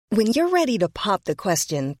When you're ready to pop the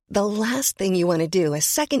question, the last thing you want to do is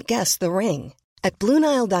second-guess the ring. At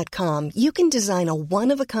BlueNile.com, you can design a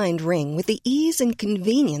one-of-a-kind ring with the ease and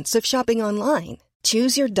convenience of shopping online.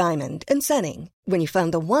 Choose your diamond and setting. When you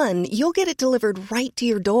find the one, you'll get it delivered right to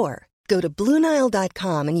your door. Go to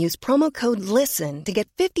BlueNile.com and use promo code LISTEN to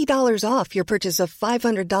get $50 off your purchase of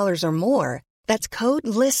 $500 or more. That's code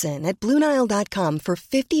LISTEN at BlueNile.com for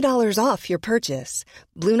 $50 off your purchase.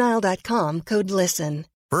 BlueNile.com, code LISTEN.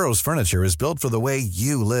 Burrow's furniture is built for the way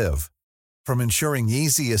you live. From ensuring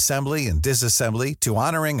easy assembly and disassembly to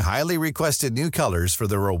honoring highly requested new colors for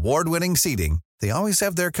their award-winning seating, they always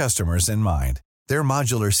have their customers in mind. Their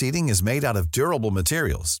modular seating is made out of durable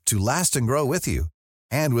materials to last and grow with you.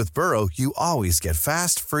 And with Burrow, you always get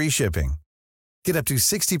fast, free shipping. Get up to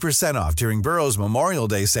 60% off during Burrow's Memorial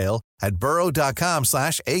Day sale at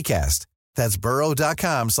burrow.com/ACAST. That's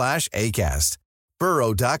burrow.com/ACAST.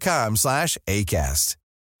 burrow.com/ACAST.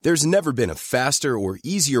 There's never been a faster or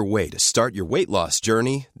easier way to start your weight loss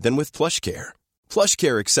journey than with PlushCare.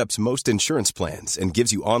 PlushCare accepts most insurance plans and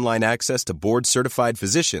gives you online access to board-certified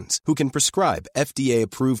physicians who can prescribe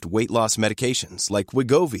FDA-approved weight loss medications like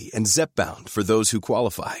Wegovy and Zepbound for those who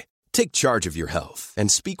qualify. Take charge of your health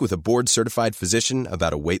and speak with a board-certified physician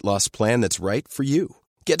about a weight loss plan that's right for you.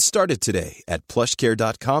 Get started today at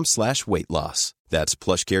plushcare.com/weight loss. That's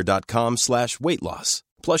plushcare.com/weight loss.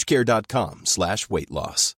 plushcare.com/weight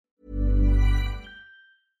loss.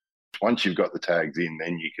 Once you've got the tags in,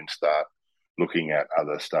 then you can start looking at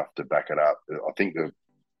other stuff to back it up. I think the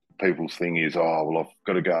people's thing is, oh, well, I've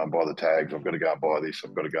got to go and buy the tags. I've got to go and buy this.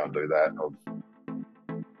 I've got to go and do that.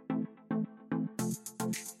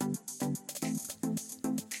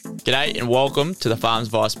 G'day and welcome to the Farms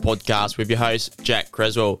Advice podcast with your host, Jack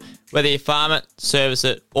Creswell. Whether you farm it, service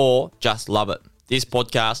it, or just love it, this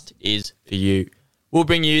podcast is for you. We'll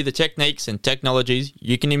bring you the techniques and technologies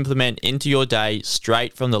you can implement into your day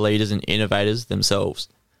straight from the leaders and innovators themselves.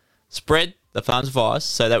 Spread the Farms Advice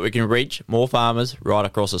so that we can reach more farmers right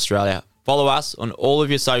across Australia. Follow us on all of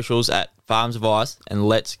your socials at Farms Advice, and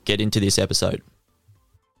let's get into this episode.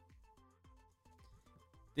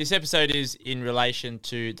 This episode is in relation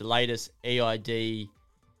to the latest EID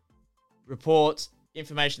reports,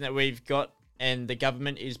 information that we've got, and the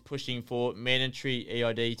government is pushing for mandatory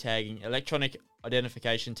EID tagging, electronic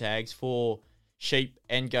identification tags for sheep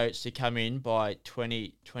and goats to come in by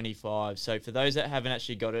 2025. So for those that haven't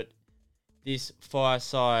actually got it, this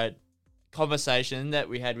fireside conversation that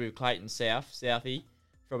we had with Clayton Southey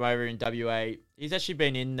from over in WA, he's actually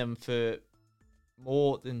been in them for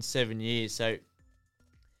more than 7 years. So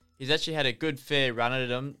he's actually had a good fair run at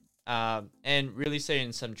them and really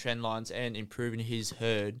seeing some trend lines and improving his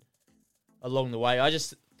herd along the way. I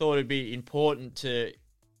just thought it'd be important to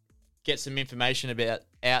get some information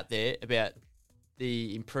out there about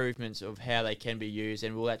the improvements of how they can be used,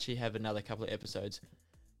 and we'll actually have another couple of episodes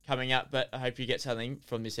coming up, but I hope you get something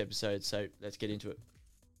from this episode, so let's get into it.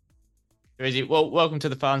 Easy. Well, welcome to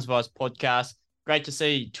the Farms Advice podcast. Great to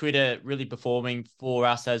see Twitter really performing for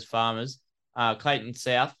us as farmers. Clayton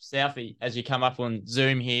Southey, as you come up on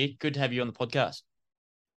Zoom here, good to have you on the podcast.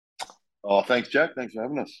 Oh, thanks, Jack. Thanks for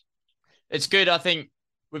having us. It's good. I think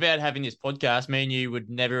without having this podcast, me and you would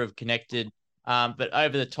never have connected. But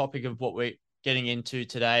over the topic of what we're getting into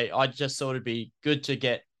today, I just thought it'd be good to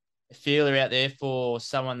get a feeler out there for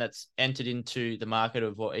someone that's entered into the market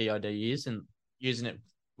of what EID is and using it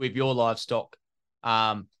with your livestock.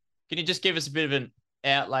 Can you just give us a bit of an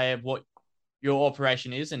outlay of what your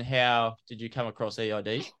operation is and how did you come across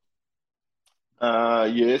EID?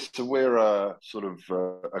 Yes, so we're a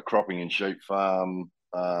cropping and sheep farm.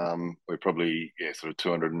 We're probably sort of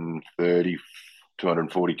 230,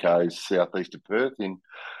 240 k's southeast of Perth in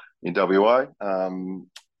WA. And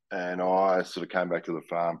I sort of came back to the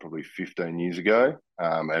farm probably 15 years ago.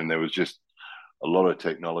 And there was just a lot of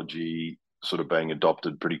technology sort of being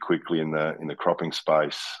adopted pretty quickly in the cropping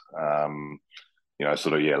space. Late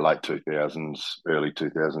 2000s, early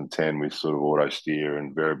 2010 with sort of auto steer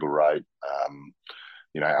and variable rate,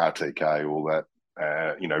 RTK, all that.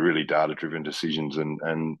 Really data-driven decisions, and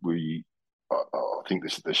I think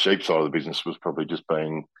the sheep side of the business was probably just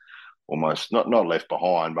being almost not left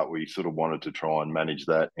behind, but we sort of wanted to try and manage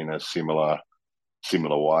that in a similar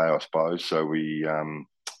way, I suppose. So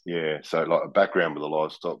so like a background with the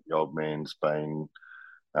livestock, the old man's been,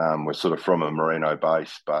 we're sort of from a merino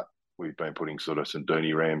base, but we've been putting sort of some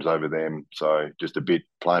Dooney rams over them, so just a bit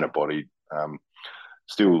plainer bodied.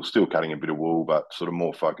 Still cutting a bit of wool, but sort of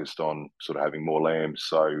more focused on sort of having more lambs.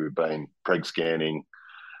 So we've been preg scanning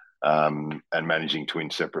and managing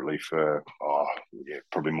twins separately for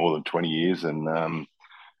probably more than 20 years. And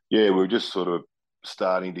we're just sort of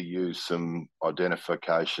starting to use some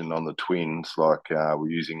identification on the twins, like we're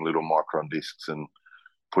using little micron discs and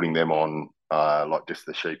putting them on like just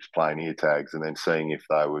the sheep's plain ear tags, and then seeing if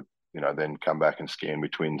they would, then come back and scan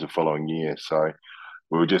with twins the following year. So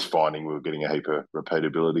we were just finding we were getting a heap of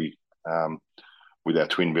repeatability with our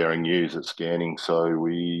twin bearing ewes at scanning. So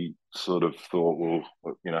we sort of thought, well,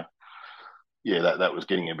 that was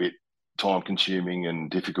getting a bit time consuming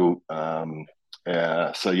and difficult. We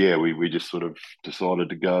just sort of decided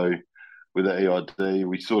to go with the EID.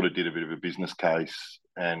 We sort of did a bit of a business case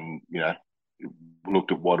and,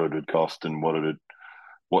 looked at what it had cost and what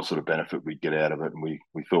sort of benefit we'd get out of it. And we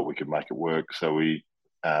thought we could make it work. So it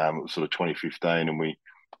was sort of 2015, and we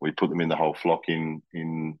put them in the whole flock in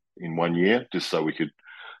 1 year, just so we could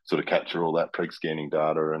sort of capture all that pre-scanning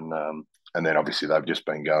data. And then obviously they've just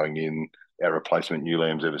been going in our replacement ewe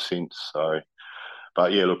lambs ever since. So,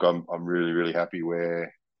 but yeah, look, I'm really, really happy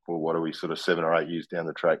what are we, sort of 7 or 8 years down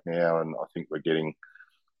the track now, and I think we're getting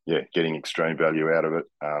extreme value out of it.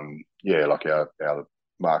 Like our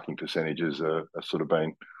marking percentages are sort of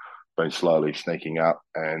been slowly sneaking up,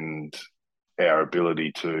 and our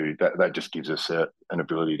ability to that just gives us an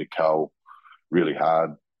ability to cull really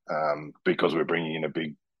hard, because we're bringing in a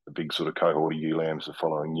big sort of cohort of ewe lambs the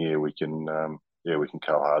following year. We can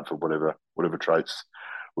cull hard for whatever traits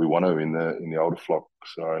we want to in the older flock.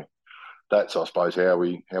 So that's, I suppose, how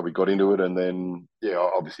we got into it. And then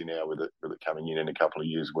obviously now with it coming in a couple of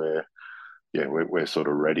years, where we're sort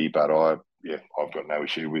of ready. But I've got no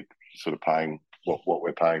issue with sort of paying what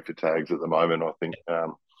we're paying for tags at the moment. I think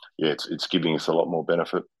it's giving us a lot more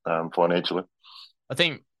benefit financially. I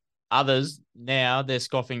think others now, they're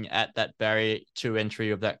scoffing at that barrier to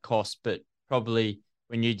entry of that cost, but probably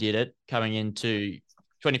when you did it coming into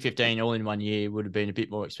 2015 all in 1 year would have been a bit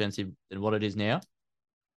more expensive than what it is now.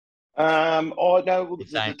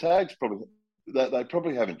 The tags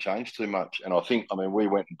probably haven't changed too much. And I think, we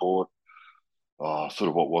went and bought sort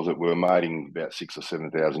of, what was it? We were mating about 6,000 or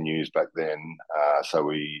 7,000 ewes back then.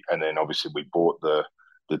 And then obviously we bought the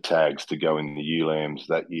tags to go in the ewe lambs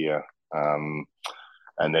that year. And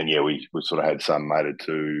then we sort of had some mated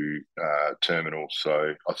to terminals.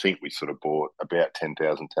 So I think we sort of bought about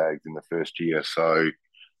 10,000 tags in the first year. So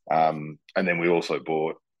and then we also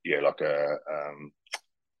bought like a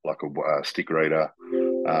stick reader,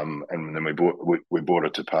 and then we bought a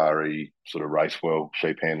Tapari sort of Racewell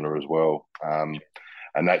sheep handler as well, and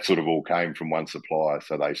that sort of all came from one supplier.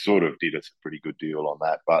 So they sort of did us a pretty good deal on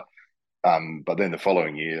that. But then the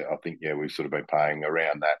following year, I think we've sort of been paying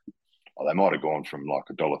around that. They might have gone from like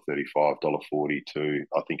 $1.35, $1.40 to,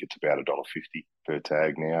 I think it's about $1.50 per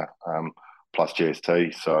tag now, plus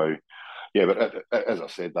GST. So but as I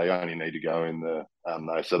said, they only need to go in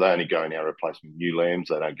so they only go in our replacement ewe lambs.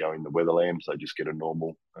 They don't go in the weather lambs. They just get a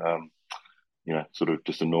normal, sort of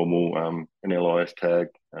just a normal an LIS tag,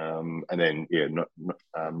 and then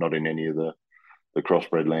not in any of the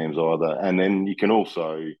crossbred lambs either. And then you can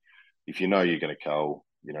also, if you're going to cull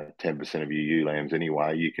 10% of your ewe lambs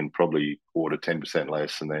anyway, you can probably order 10%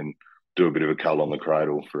 less and then do a bit of a cull on the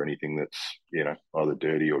cradle for anything that's either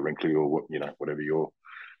dirty or wrinkly or whatever you're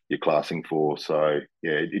classing for. So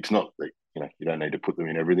it's not that you don't need to put them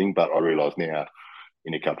in everything, but I realise now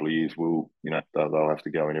in a couple of years they'll have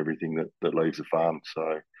to go in everything that leaves the farm.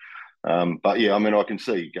 So I can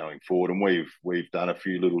see going forward, and we've done a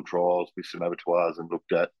few little trials with some abattoirs and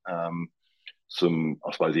looked at some,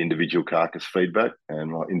 I suppose, individual carcass feedback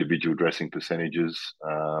and like individual dressing percentages.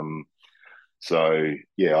 I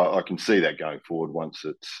can see that going forward once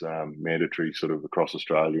it's mandatory sort of across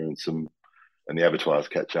Australia, and the abattoirs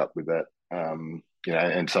catch up with that, and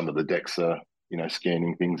some of the DEXA,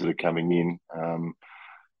 scanning things that are coming in.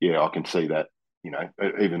 I can see that,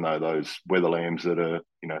 even though those weather lambs that are,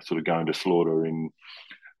 sort of going to slaughter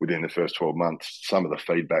within the first 12 months, some of the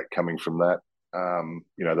feedback coming from that,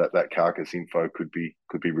 that carcass info could be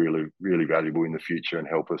really, really valuable in the future and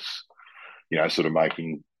help us, sort of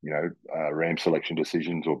making, ram selection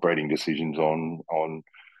decisions or breeding decisions on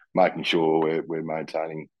making sure we're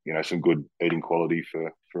maintaining, some good eating quality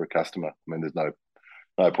for a customer. There's no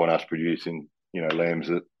point us producing, lambs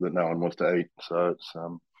that no one wants to eat. So it's,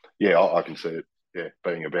 I can see it,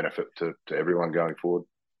 being a benefit to everyone going forward.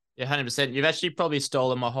 Yeah, 100%. You've actually probably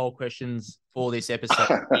stolen my whole questions for this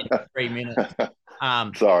episode in 3 minutes.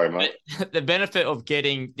 Sorry, mate. The benefit of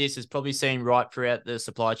getting this is probably seen right throughout the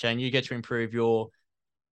supply chain. You get to improve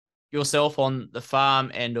yourself on the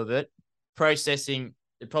farm end of it. Processing,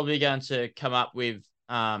 they're probably going to come up with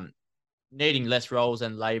needing less roles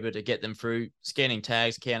and labour to get them through scanning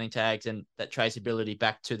tags, counting tags, and that traceability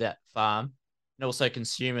back to that farm. And also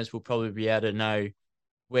consumers will probably be able to know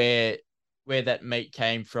where where that meat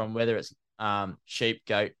came from, whether it's sheep,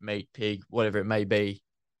 goat, meat, pig, whatever it may be,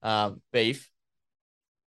 beef,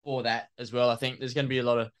 for that as well. I think there's going to be a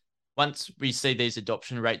lot of, once we see these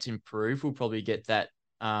adoption rates improve, we'll probably get that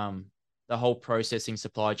the whole processing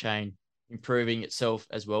supply chain improving itself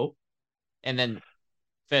as well. And then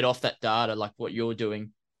fed off that data, like what you're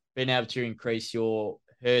doing, being able to increase your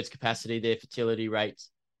herd's capacity, their fertility rates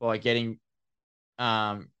by getting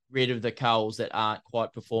rid of the culls that aren't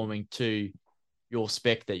quite performing to your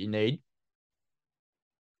spec that you need.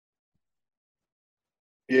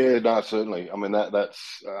 Yeah, no, certainly. I mean,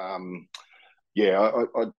 that's I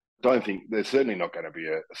don't think there's certainly not going to be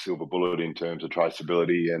a silver bullet in terms of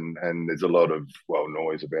traceability, and there's a lot of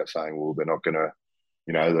noise about saying, well, they're not going to,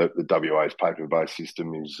 the WA's paper-based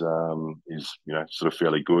system is sort of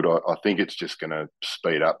fairly good. I think it's just going to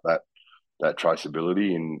speed up that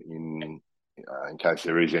traceability in case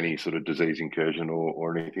there is any sort of disease incursion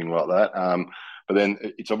or anything like that. But then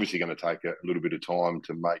it's obviously going to take a little bit of time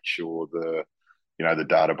to make sure the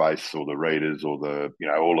database or the readers or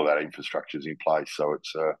all of that infrastructure is in place. So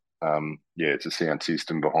it's it's a sound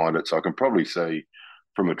system behind it. So I can probably see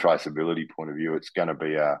from a traceability point of view, it's going to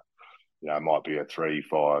be it might be a 3,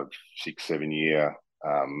 5, 6, 7 year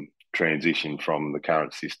transition from the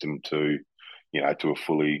current system to a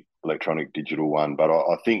fully electronic digital one. But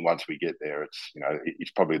I think once we get there,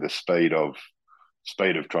 it's probably the speed of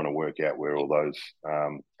trying to work out where all those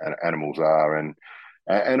animals are, and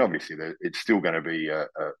obviously it's still going to be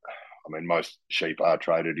most sheep are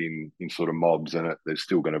traded in sort of mobs, and there's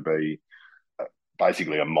still going to be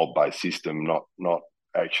basically a mob-based system, not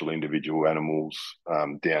actual individual animals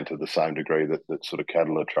down to the same degree that sort of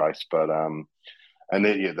cattle are traced. But and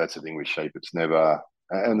then that's the thing with sheep, it's never,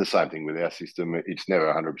 and the same thing with our system, it's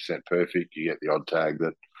never 100% perfect. You get the odd tag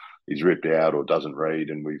that is ripped out or doesn't read,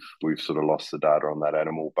 and we've sort of lost the data on that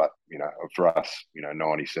animal. But for us,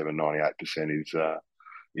 97-98%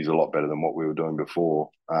 is a lot better than what we were doing before.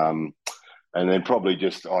 And then probably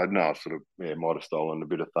just, I know I sort of might have stolen a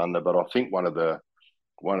bit of thunder, but I think one of the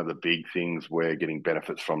big things we're getting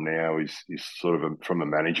benefits from now is sort of from a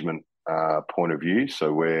management point of view.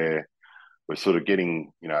 So we're sort of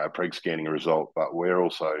getting a preg scanning result, but we're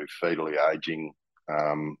also fetally aging.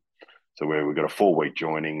 So we've got a 4-week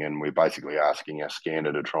joining, and we're basically asking our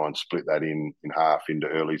scanner to try and split that in half into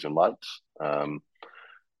earlies and lates.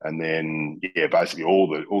 And then, basically all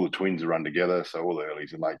the twins are run together. So all the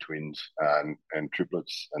earlies and late twins and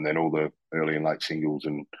triplets, and then all the early and late singles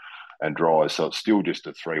and dries. So it's still just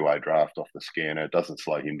a 3-way draft off the scanner. It doesn't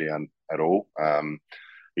slow him down at all.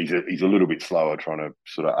 He's a little bit slower trying to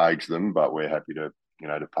sort of age them, but we're happy to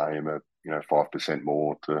pay him 5%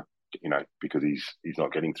 more because he's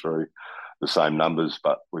not getting through the same numbers.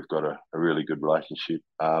 But we've got a really good relationship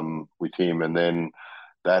with him, and then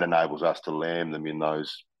that enables us to lamb them in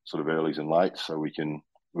those sort of earlies and lates, so we can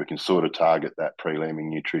sort of target that pre-lambing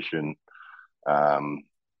nutrition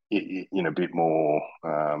in a bit more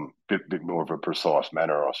of a precise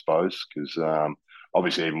manner, I suppose, because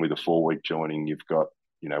obviously even with a 4-week joining, you've got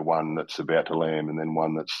one that's about to lamb and then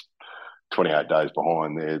one that's 28 days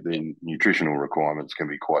behind. The nutritional requirements can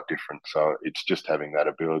be quite different, so it's just having that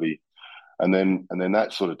ability. And then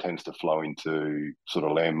that sort of tends to flow into sort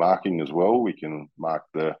of lamb marking as well. We can mark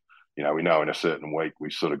we know in a certain week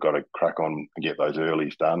we've sort of got to crack on and get those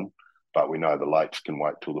earlies done, but we know the lates can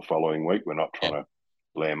wait till the following week. We're not trying to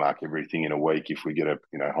lamb mark everything in a week. If we get a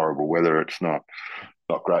horrible weather, it's not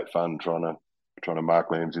great fun trying to mark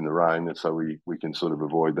lambs in the rain, and so we can sort of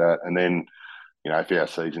avoid that. And then if our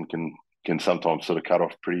season can sometimes sort of cut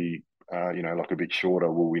off pretty like a bit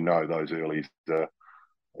shorter, well, we know those earlies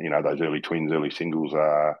those early twins, early singles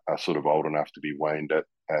are sort of old enough to be weaned at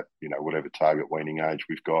whatever target weaning age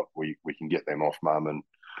we've got. We can get them off mum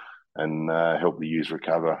and help the ewes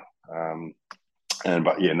recover.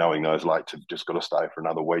 Knowing those lates have just got to stay for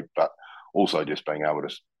another week, but also just being able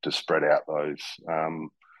to spread out those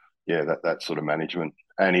that sort of management.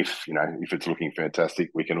 And if it's looking fantastic,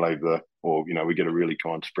 we can leave we get a really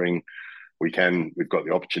kind spring, we've got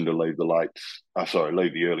the option to leave the leave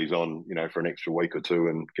the earlies on, for an extra week or two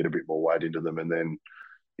and get a bit more weight into them, and then,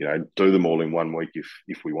 do them all in 1 week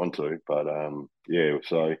if we want to. But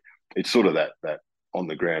so it's sort of that on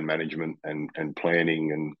the ground management and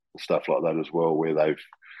planning and stuff like that as well, where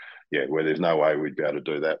where there's no way we'd be able to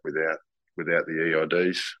do that without the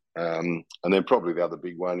EIDs. And then probably the other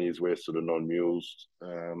big one is we're sort of non-mules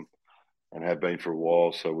and have been for a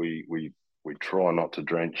while, so we try not to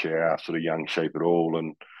drench our sort of young sheep at all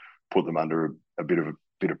and put them under a bit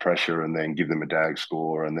of pressure, and then give them a DAG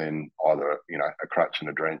score, and then either a crutch and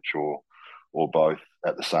a drench or both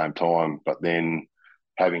at the same time. But then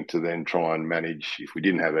having to then try and manage, if we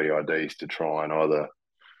didn't have EIDs, to try and either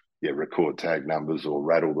record tag numbers or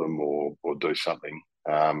rattle them or do something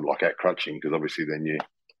like at crutching, because obviously then you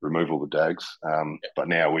remove all the dags. But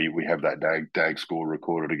now we have that dag score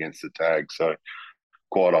recorded against the tag. So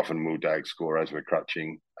quite often we'll dag score as we're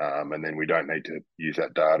crutching, and then we don't need to use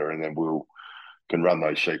that data, and then can run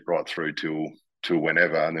those sheep right through till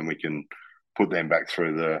whenever, and then we can put them back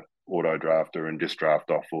through the auto drafter and just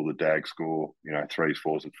draft off all the dag score, 3s,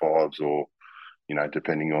 4s, and 5s, or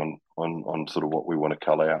depending on sort of what we want to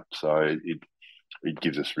cull out. So it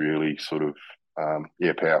gives us really sort of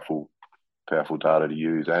powerful data to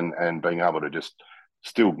use, and being able to just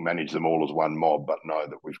still manage them all as one mob, but know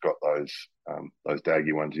that we've got those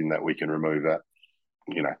daggy ones in that we can remove at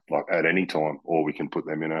like at any time, or we can put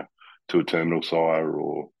them to a terminal sire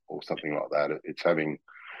or something like that. It's having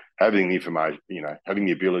the information, having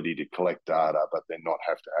the ability to collect data, but then not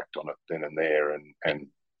have to act on it then and there, and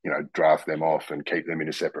draft them off and keep them in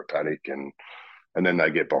a separate paddock, and then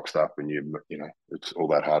they get boxed up, and it's all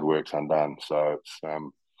that hard work's undone. So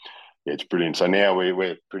it's brilliant. So now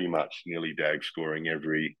we're pretty much nearly dag scoring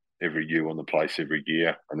every ewe on the place every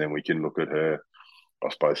year, and then we can look at her, I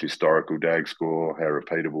suppose, historical dag score, how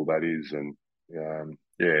repeatable that is, and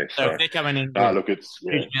So if they're coming in,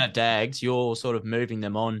 out dags, you're sort of moving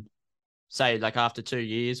them on, say like after 2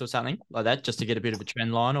 years or something like that, just to get a bit of a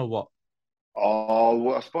trend line, or what? Oh,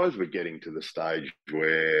 well, I suppose we're getting to the stage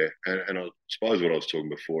where, and I suppose what I was talking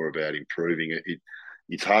before about improving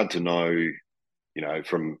it's hard to know,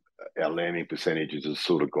 from our lambing percentages has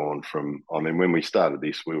sort of gone from, I mean, when we started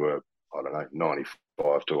this, we were, I don't know,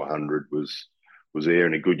 95 to 100 was there.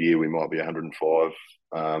 In a good year, we might be 105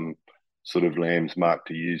 sort of lambs marked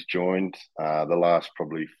to use joined. The last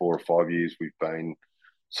probably 4 or 5 years, we've been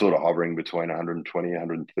sort of hovering between 120,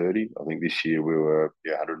 130. I think this year we were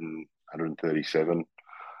 137.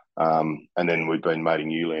 And then we've been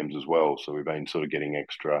mating ewe lambs as well. So we've been sort of getting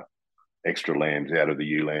extra lambs out of the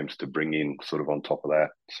ewe lambs to bring in sort of on top of that.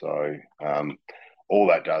 So all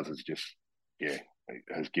that does is just, it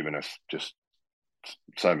has given us just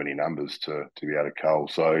so many numbers to be able to cull.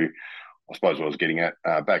 So I suppose what I was getting at,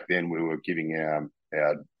 back then we were giving our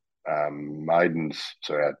maidens,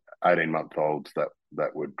 so our 18-month-olds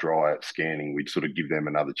that would dry at scanning, we'd sort of give them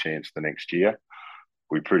another chance the next year.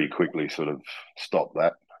 We pretty quickly sort of stopped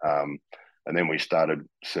that. And then we started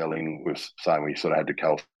selling, we sort of had to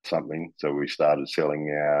cull something. So we started selling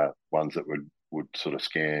our ones that would sort of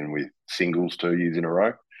scan with singles 2 years in a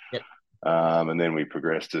row. Yep. And then we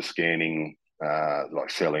progressed to scanning, like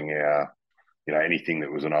selling our, anything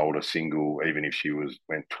that was an older single, even if she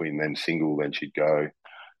went twin, then single, then she'd go.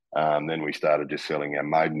 Then we started just selling our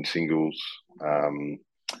maiden singles.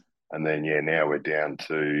 And then, now we're down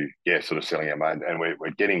to, sort of selling our maiden. And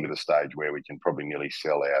we're getting to the stage where we can probably nearly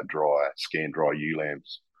sell our scan dry ewe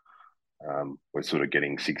lambs. We're sort of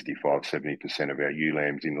getting 65, 70% of our ewe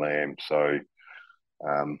lambs in lamb. So,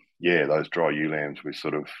 those dry ewe lambs,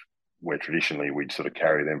 where traditionally we'd sort of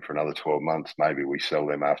carry them for another 12 months. Maybe we sell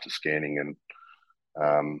them after scanning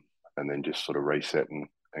and then just sort of reset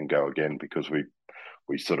and go again, because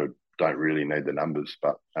we sort of don't really need the numbers.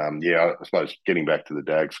 But I suppose getting back to the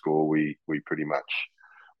dag score, we pretty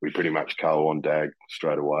much cull on dag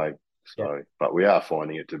straight away. So, but we are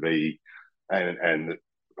finding it to be, and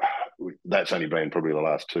that's only been probably the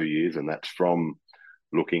last 2 years, and that's from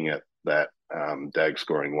looking at that dag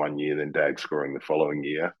scoring 1 year, then dag scoring the following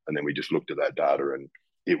year, and then we just looked at that data, and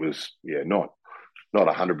it was not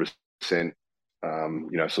 100%,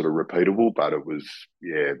 sort of repeatable, but it was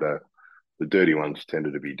the dirty ones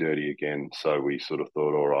tended to be dirty again. So we sort of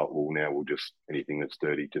thought, all right, well, now we'll just, anything that's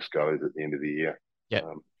dirty just goes at the end of the year. Yeah.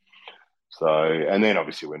 So, and then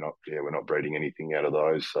obviously we're not breeding anything out of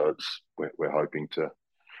those. So we're hoping to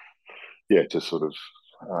sort of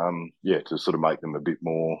make them a bit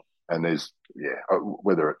more. And there's,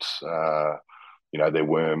 whether it's, they're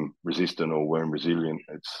worm resistant or worm resilient,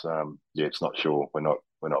 it's not sure. We're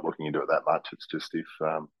not looking into it that much. It's just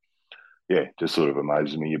just sort of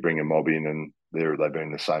amazes me. You bring a mob in and they've been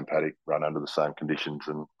in the same paddock, run under the same conditions,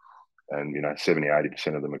 and 70,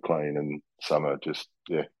 80% of them are clean, and some are just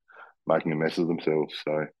making a mess of themselves.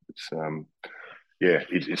 So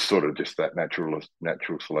it's sort of just that natural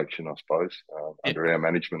selection, I suppose, under our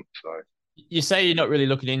management. So you say you're not really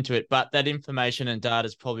looking into it, but that information and data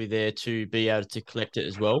is probably there to be able to collect it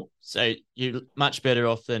as well. So you're much better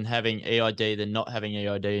off than having EID than not having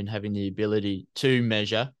EID, and having the ability to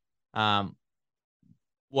measure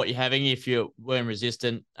what you're having if you're worm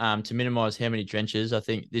resistant, to minimise how many drenches. I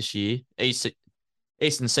think this year,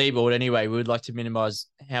 Eastern Seaboard anyway, we would like to minimise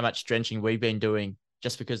how much drenching we've been doing,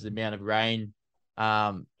 just because of the amount of rain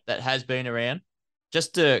that has been around.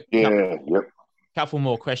 Just a couple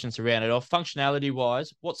more questions to round it off. Functionality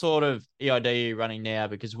wise, what sort of EID are you running now?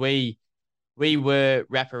 Because we were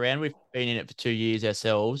wraparound. We've been in it for 2 years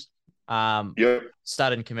ourselves.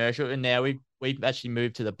 Started in commercial, and now we've actually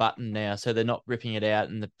moved to the button now, so they're not ripping it out,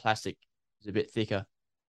 and the plastic is a bit thicker.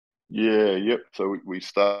 So we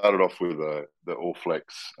started off with the All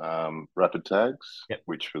Flex rapid tags,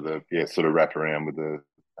 which were the sort of wrap around with the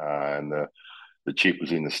and the chip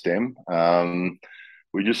was in the stem.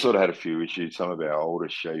 We just sort of had a few issues. Some of our older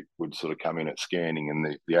sheep would sort of come in at scanning,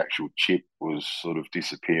 and the actual chip was sort of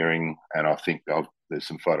disappearing. And I think there's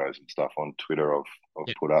some photos and stuff on Twitter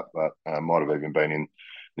I've put up, but might have even been in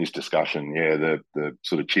this discussion. Yeah, the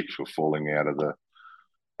sort of chips were falling out of the.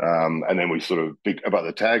 And then we sort of but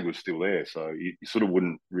the tag was still there, so you sort of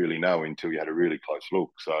wouldn't really know until you had a really close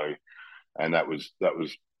look. So, and that was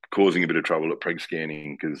causing a bit of trouble at preg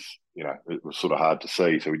scanning because it was sort of hard to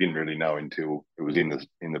see. So we didn't really know until it was in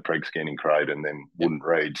the preg scanning crate and then wouldn't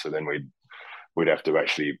read. So then we'd have to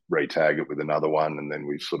actually re-tag it with another one, and then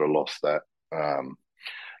we sort of lost that.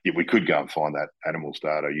 We could go and find that animals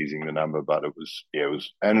data using the number, but it was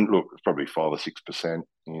and look, it's probably 5 or 6%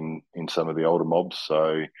 in some of the older mobs.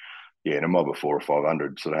 So in a mob of 400 or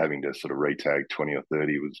 500, sort of having to sort of re-tag 20 or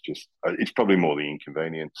 30 was just, it's probably more the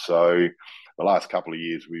inconvenience. So the last couple of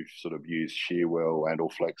years we've sort of used Shearwell and All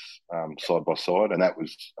Flex side by side, and that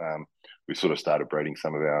was we sort of started breeding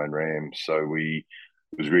some of our own rams. So it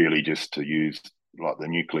was really just to use like the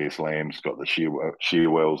nucleus lambs, got the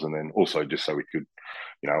Shearwells, and then also just so we could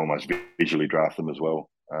almost visually draft them as well.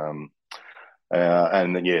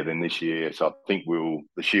 And then this year, so I think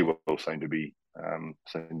the Shearwells seem to be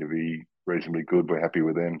reasonably good. We're happy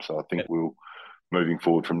with them, so I think we'll moving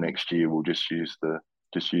forward from next year we'll just use the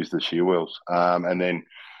Shearwells, and then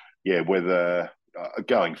whether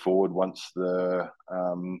going forward once the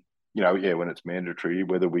when it's mandatory,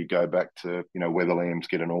 whether we go back to whether lambs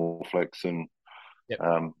get an All Flex and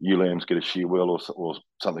ewe lambs get a Shearwell or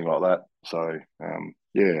something like that. So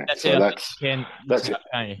that's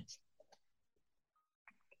it.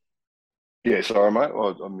 Yeah, sorry, mate.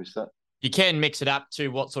 I missed that. You can mix it up to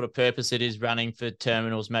what sort of purpose it is running for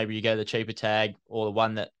terminals. Maybe you go the cheaper tag or the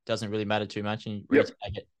one that doesn't really matter too much, and you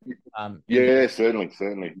re-tag it. Certainly.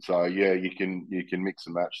 So you can mix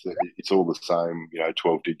and match. It's all the same,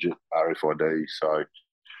 12-digit RFID. So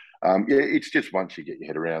it's just once you get your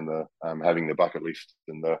head around the having the bucket list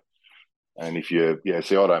and if you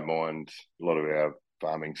see, I don't mind a lot of our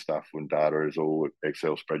farming stuff when data is all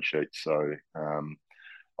Excel spreadsheets. So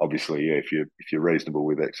obviously, if you're reasonable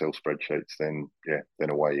with Excel spreadsheets, then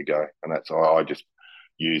away you go. And that's I just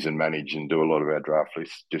use and manage and do a lot of our draft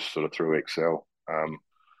lists just sort of through Excel,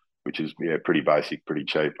 which is pretty basic, pretty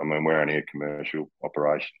cheap. I mean, we're only a commercial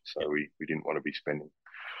operation, so we didn't want to be spending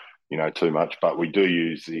too much, but we do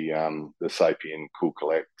use the Sapien Cool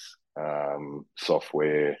Collects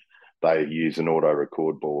software. They use an auto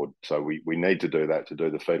record board, so we need to do that to do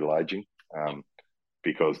the fetal aging.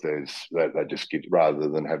 Because that just gives, rather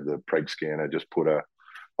than have the preg scanner just put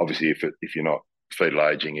obviously if you're not fetal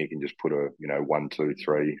aging, you can just put a 1, 2,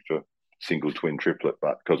 3 for single, twin, triplet,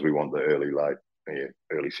 but because we want the early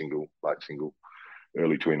single, late single,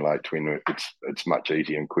 early twin, late twin, it's much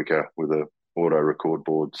easier and quicker with a auto record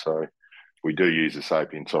board. So we do use the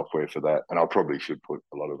Sapien software for that, and I probably should put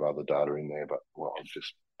a lot of other data in there, but I've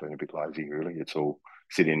just been a bit lazy really. It's all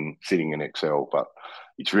sitting in Excel, but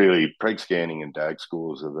it's really preg scanning and DAG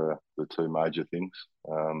scores are the two major things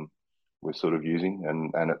we're sort of using,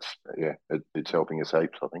 and it's helping us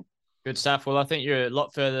heaps, I think. Good stuff. Well, I think you're a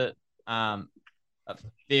lot further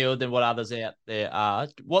afield than what others out there are.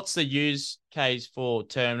 What's the use case for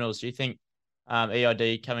terminals? Do you think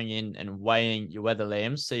EID coming in and weighing your weather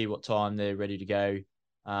lambs, see what time they're ready to go,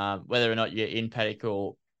 whether or not you're in paddock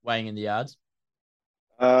or weighing in the yards?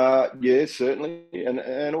 Certainly,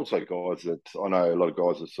 and also guys that I know a lot of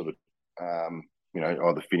guys are sort of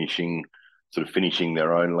either finishing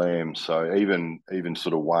their own lambs, so even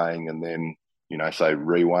sort of weighing and then say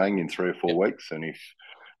re-weighing in 3 or 4 weeks, and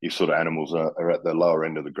if sort of animals are at the lower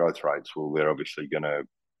end of the growth rates, well, they're obviously going to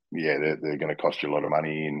they're going to cost you a lot of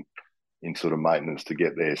money in sort of maintenance to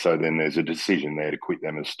get there. So then there's a decision there to quit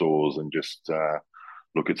them as stores and just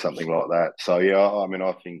look at something like that. So I mean,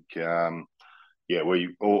 I think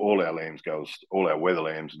all our lambs all our weather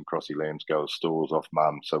lambs and crossy lambs go as stores off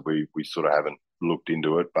mum. So we sort of haven't looked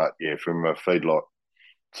into it, but from a feedlot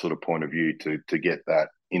sort of point of view to get that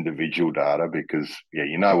individual data, because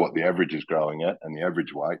what the average is growing at and the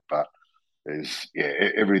average weight, but there's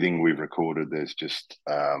everything we've recorded. There's just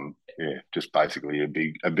basically a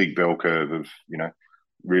big bell curve of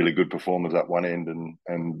really good performers at one end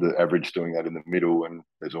and the average doing that in the middle, and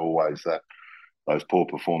there's always those poor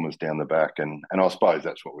performers down the back. And I suppose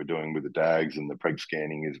that's what we're doing with the DAGs and the preg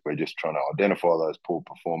scanning, is we're just trying to identify those poor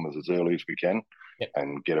performers as early as we can. Yep.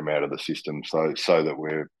 And get them out of the system so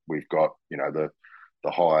that we've got, you know,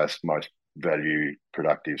 the highest, most value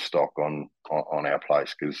productive stock on our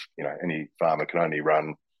place, because, you know, any farmer can only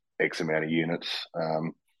run X amount of units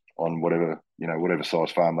on whatever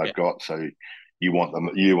size farm they've got. So you want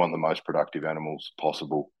the most productive animals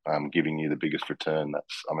possible, giving you the biggest return.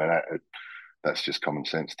 That's just common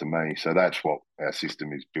sense to me. So that's what our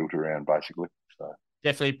system is built around, basically. So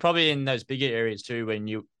definitely, probably in those bigger areas too, when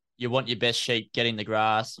you want your best sheep getting the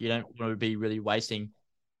grass, you don't want to be really wasting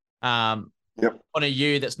on a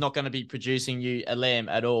ewe that's not going to be producing you a lamb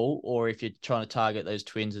at all, or if you're trying to target those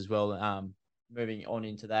twins as well, moving on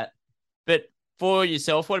into that. But for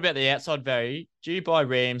yourself, what about the outside value? Do you buy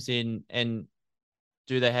rams in, and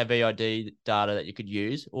do they have EID data that you could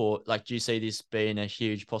use? Or like, do you see this being a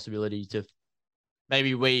huge possibility to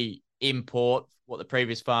maybe we import what the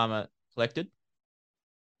previous farmer collected?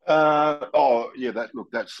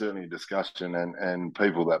 That's certainly a discussion, and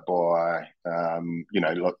people that buy, a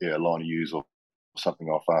line of ewes or something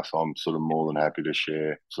off us, I'm sort of more than happy to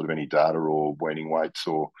share sort of any data or weaning weights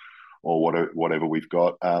or whatever we've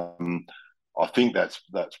got. I think that's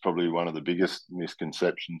probably one of the biggest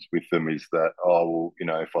misconceptions with them, is that,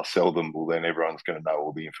 if I sell them, well, then everyone's going to know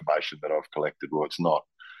all the information that I've collected. Well, it's not.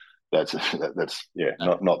 That's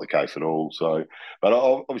not the case at all. So, but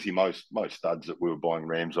obviously most studs that we were buying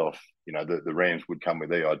rams off, you know, the rams would come with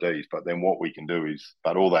EIDs. But then what we can do is,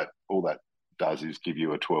 but all that does is give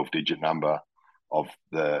you a 12-digit number of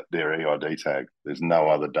their EID tag. There's no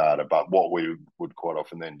other data. But what we would quite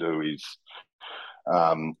often then do is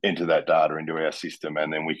enter that data into our system,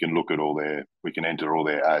 and then we can enter all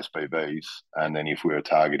their ASBVs, and then if we were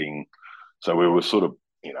targeting, so we were sort of,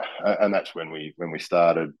 you know, and that's when we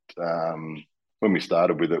started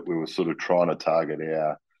with it, we were sort of trying to target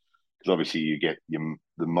because obviously you get the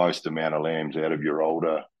most amount of lambs out of your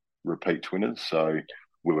older repeat twinners. So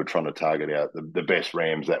we were trying to target out the best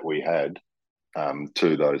rams that we had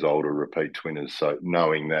to those older repeat twinners. So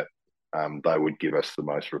knowing that they would give us the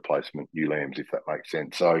most replacement ewe lambs, if that makes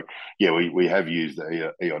sense. So yeah, we have used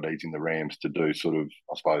the EIDs in the rams to do sort of,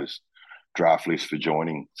 I suppose, draft lists for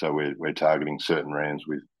joining. So we're targeting certain rams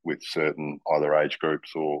with certain either age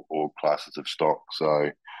groups or classes of stock. So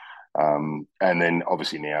and then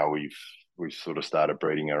obviously now we've sort of started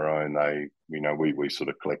breeding our own. We sort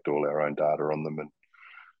of collect all our own data on them,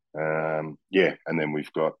 and then we've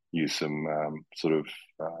used some sort of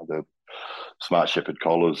the Smart Shepherd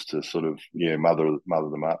collars to sort of mother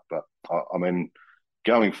them up. But I mean,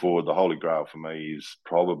 going forward, the holy grail for me is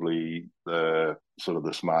probably the sort of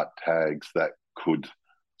the smart tags that could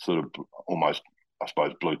sort of almost, I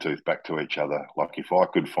suppose, Bluetooth back to each other. Like if I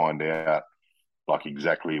could find out like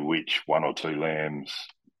exactly which one or two lambs,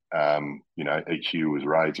 each ewe was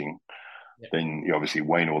raising, then you obviously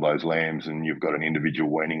wean all those lambs and you've got an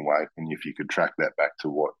individual weaning weight. And if you could track that back to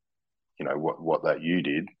what that ewe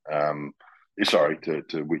did,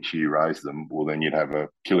 to which you raised them, well, then you'd have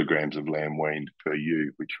kilograms of lamb weaned per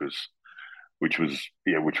ewe, which would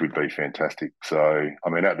be fantastic. So, I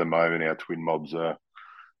mean, at the moment, our twin mobs are,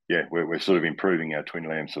 we're sort of improving our twin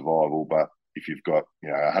lamb survival. But if you've got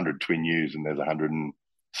 100 twin ewes and there's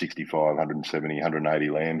 165, 170, 180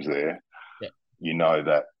 lambs there, you know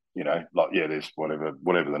that there's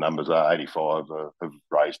whatever the numbers are, 85 have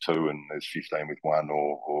raised two, and there's 15 with one,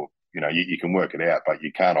 or you can work it out, but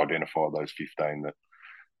you can't identify those 15 that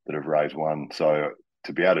have raised one. So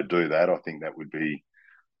to be able to do that, I think that would be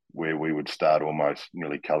where we would start almost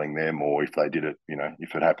nearly culling them, or if they did it,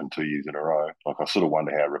 if it happened 2 years in a row. Like, I sort of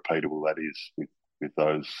wonder how repeatable that is with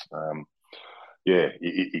those.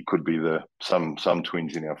 It could be some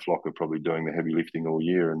twins in our flock are probably doing the heavy lifting all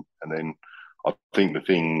year, and then I think the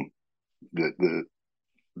thing that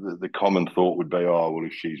the common thought would be,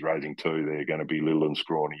 if she's raising two, they're going to be little and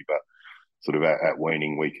scrawny. But sort of at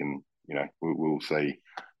weaning, we can, we'll see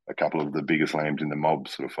a couple of the biggest lambs in the mob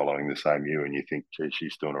sort of following the same ewe, and you think, gee,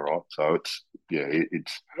 she's doing all right. So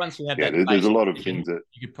it's once you have there's a lot of things that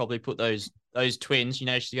you could probably put those twins.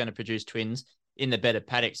 She's going to produce twins in the better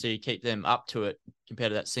paddock, so you keep them up to it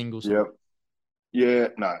compared to that single. No,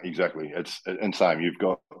 exactly. And same. You've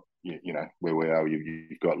got. Where we are,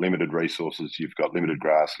 you've got limited resources, you've got limited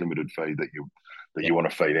grass, limited feed that you want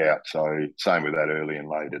to feed out. So same with that early and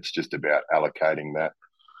late. It's just about allocating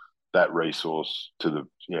that resource to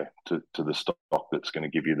the stock that's going to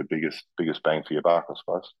give you the biggest bang for your buck, I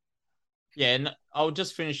suppose. Yeah, and I'll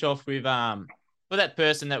just finish off with for that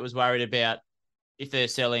person that was worried about if they're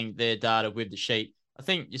selling their data with the sheep. I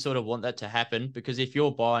think you sort of want that to happen, because if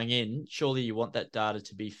you're buying in, surely you want that data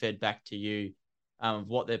to be fed back to you,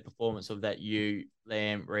 what the performance of that ewe,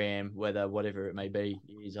 lamb, ram, whether whatever it may be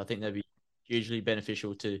is. I think that'd be hugely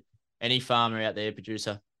beneficial to any farmer out there,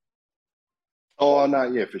 producer. Oh no,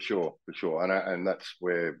 yeah, for sure, and that's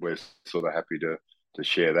where we're sort of happy to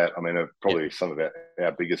share that. I mean, probably some of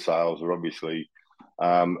our biggest sales are obviously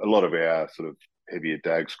a lot of our sort of heavier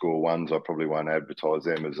DAG score ones. I probably won't advertise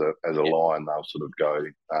them as a line. They'll sort of go,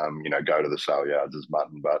 go to the sale yards as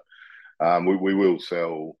mutton, but we will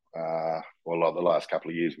sell. Like the last couple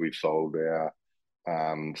of years, we've sold our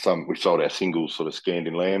singles sort of scanned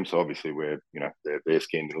in lamb. So obviously they're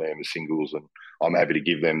scanned in lamb as singles, and I'm happy to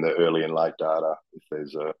give them the early and late data if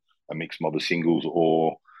there's a mixed mob of singles,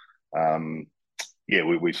 or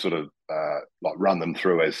we sort of like run them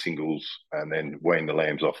through as singles and then wean the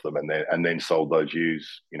lambs off them, and then sold those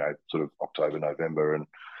ewes, sort of October, November, and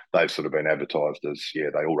they've sort of been advertised as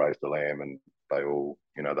they all raised the lamb, and they all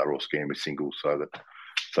they're all scanned with singles, so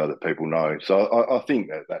that people know. So I think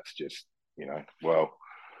that's just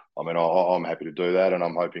I mean, I'm happy to do that, and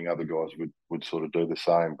I'm hoping other guys would sort of do the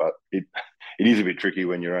same. But it is a bit tricky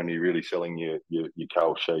when you're only really selling your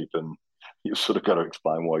cull sheep, and you've sort of got to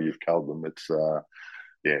explain why you've culled them. It's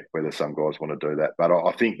whether some guys want to do that, but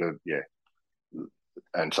I think that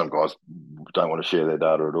and some guys don't want to share their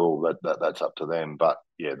data at all. That's up to them. But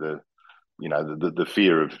the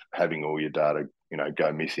fear of having all your data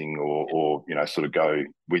go missing or sort of go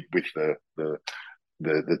with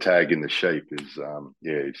the tag in the sheep is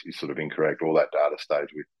sort of incorrect. All that data stays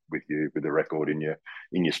with you, with the record in your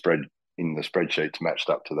spreadsheets matched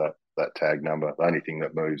up to that tag number. The only thing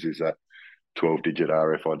that moves is that 12-digit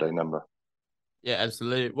RFID number. Yeah,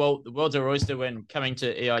 absolutely. Well, the world's a oyster when coming to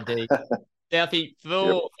EID. Southie,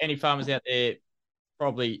 for any farmers out there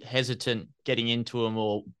probably hesitant getting into them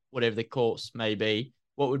or whatever the course may be,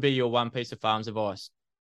 what would be your one piece of farms advice?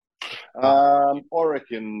 I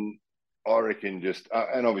reckon just,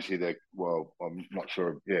 and obviously I'm not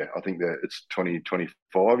sure. Yeah, I think that it's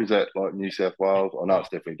 2025. Is that like New South Wales? I know it's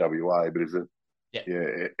definitely WA, but is it?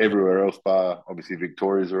 Yeah, everywhere else bar obviously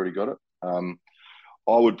Victoria's already got it.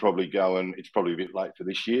 I would probably go, and it's probably a bit late for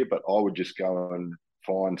this year, but I would just go and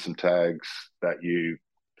find some tags that you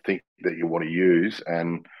think that you want to use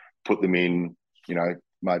and put them in,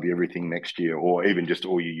 maybe everything next year, or even just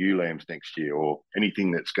all your ewe lambs next year, or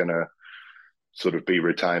anything that's going to sort of be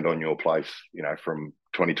retained on your place, from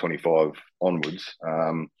 2025 onwards.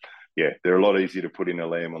 They're a lot easier to put in a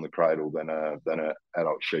lamb on the cradle than a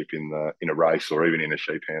adult sheep in a race or even in a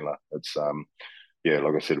sheep handler. It's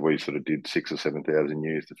like I said, we sort of did 6,000 or 7,000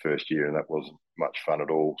 ewes the first year, and that wasn't much fun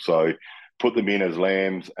at all. So put them in as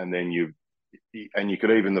lambs, and then you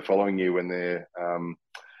could even the following year when they're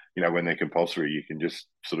when they're compulsory, you can just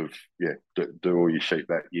sort of do all your sheep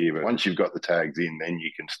that year. But once you've got the tags in, then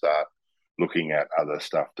you can start looking at other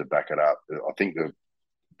stuff to back it up. I think the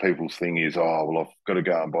people's thing is, I've got to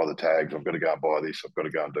go and buy the tags, I've got to go and buy this, I've got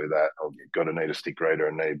to go and do that, I've got to need a stick reader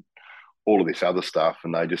and need all of this other stuff,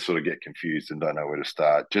 and they just sort of get confused and don't know where to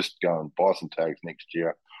start. Just go and buy some tags next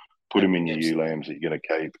year, put them in your ewe lambs that you're going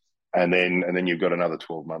to keep, and then you've got another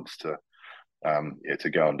 12 months to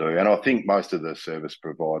go and do. And I think most of the service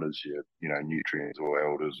providers, Nutrients or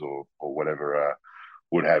Elders or whatever,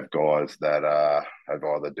 would have guys that have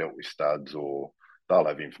either dealt with studs, or they'll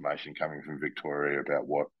have information coming from Victoria about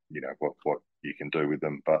what you can do with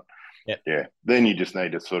them. But then you just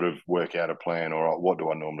need to sort of work out a plan. All right, what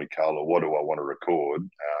do I normally cull, or what do I want to record?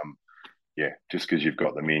 Just because you've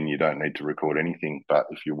got them in, you don't need to record anything. But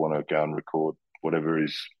if you want to go and record whatever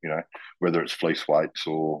is, whether it's fleece weights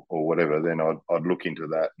or whatever, then I'd look into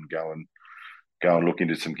that and go and look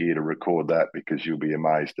into some gear to record that, because you'll be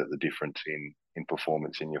amazed at the difference in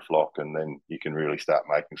performance in your flock, and then you can really start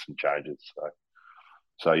making some changes.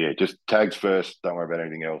 So just tags first, don't worry about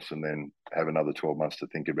anything else, and then have another 12 months to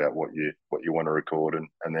think about what you want to record,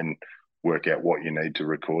 and then work out what you need to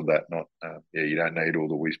record that. Not you don't need all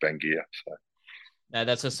the whiz-bang gear. So no,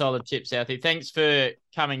 that's a solid tip, Southie. Thanks for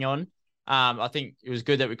coming on. I think it was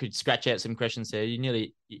good that we could scratch out some questions there. You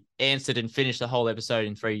nearly answered and finished the whole episode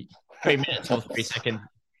in 3 minutes or 3 seconds.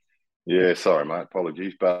 Yeah, sorry, mate.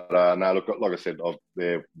 Apologies, but no. Look, like I said,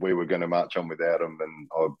 we were going to march on without them, and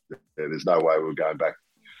there's no way we're going back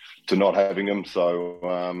to not having them. So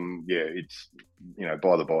it's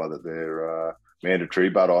by the by that they're mandatory.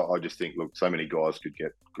 But I just think, look, so many guys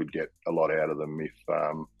could get a lot out of them if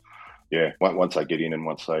once they get in and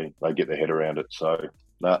once they get their head around it. So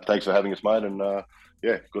thanks for having us, mate, and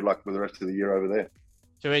good luck with the rest of the year over there.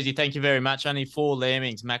 Too easy. Thank you very much. Only 4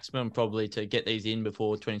 lambings maximum probably to get these in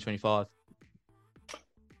before 2025.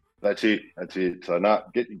 That's it. So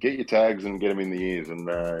get your tags and get them in the ears, and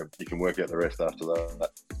you can work out the rest after that.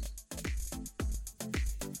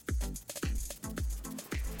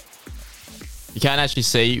 You can't actually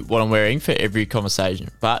see what I'm wearing for every conversation,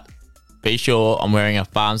 but be sure I'm wearing a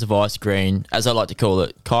Farms Advice green, as I like to call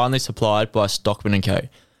it, kindly supplied by Stockman & Co.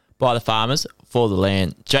 By the farmers, for the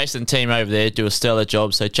land. Jason and team over there do a stellar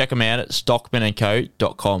job, so check them out at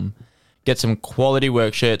stockmanandco.com. Get some quality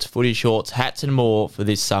work shirts, footy shorts, hats and more for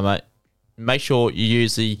this summer. Make sure you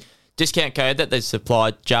use the discount code that they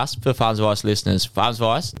supplied just for Farms Advice listeners, Farms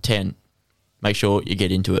Advice 10. Make sure you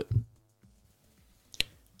get into it.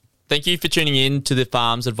 Thank you for tuning in to the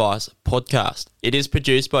Farms Advice podcast. It is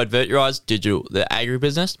produced by Advert Your Eyes Digital, the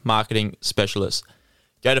agribusiness marketing specialist.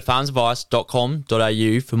 Go to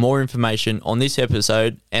farmsadvice.com.au for more information on this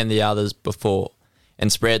episode and the others before,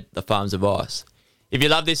 and spread the Farms Advice. If you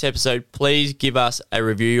love this episode, please give us a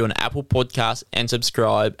review on Apple Podcasts and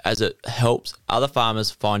subscribe, as it helps other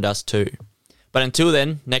farmers find us too. But until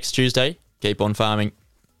then, next Tuesday, keep on farming.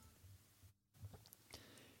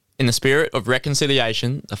 In the spirit of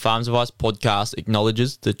reconciliation, the Farms Advice podcast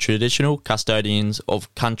acknowledges the traditional custodians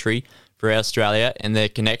of country throughout Australia and their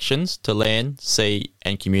connections to land, sea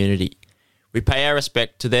and community. We pay our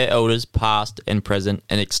respect to their elders past and present,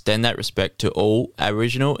 and extend that respect to all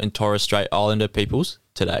Aboriginal and Torres Strait Islander peoples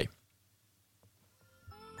today.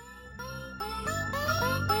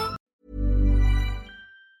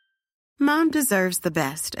 Mom deserves the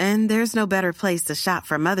best, and there's no better place to shop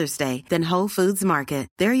for Mother's Day than Whole Foods Market.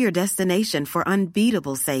 They're your destination for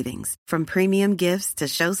unbeatable savings, from premium gifts to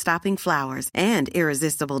show-stopping flowers and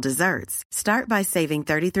irresistible desserts. Start by saving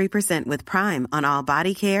 33% with Prime on all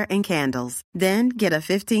body care and candles. Then get a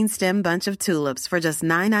 15-stem bunch of tulips for just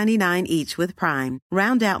 $9.99 each with Prime.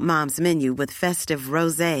 Round out Mom's menu with festive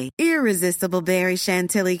rosé, irresistible berry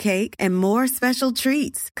chantilly cake, and more special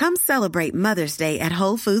treats. Come celebrate Mother's Day at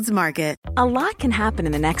Whole Foods Market. A lot can happen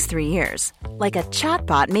in the next 3 years. Like a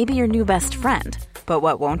chatbot may be your new best friend. But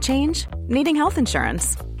what won't change? Needing health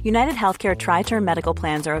insurance. United Healthcare Tri-Term Medical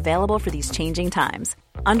Plans are available for these changing times.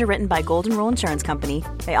 Underwritten by Golden Rule Insurance Company,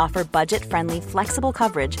 they offer budget-friendly, flexible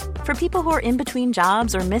coverage for people who are in between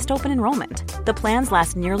jobs or missed open enrollment. The plans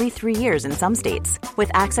last nearly 3 years in some states,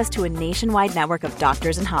 with access to a nationwide network of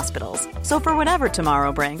doctors and hospitals. So for whatever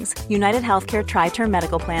tomorrow brings, United Healthcare Tri-Term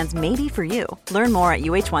Medical Plans may be for you. Learn more at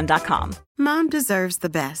uh1.com. Mom deserves the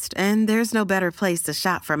best, and there's no better place to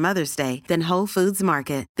shop for Mother's Day than Whole Foods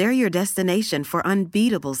Market. They're your destination for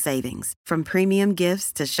unbeatable savings, from premium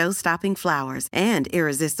gifts to show-stopping flowers and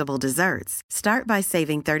irresistible desserts. Start by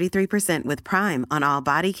saving 33% with Prime on all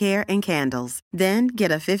body care and candles. Then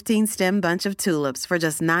get a 15-stem bunch of tulips for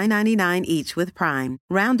just $9.99 each with Prime.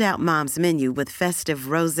 Round out Mom's menu with festive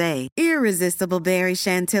rosé, irresistible berry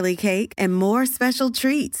chantilly cake, and more special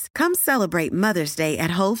treats. Come celebrate Mother's Day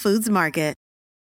at Whole Foods Market.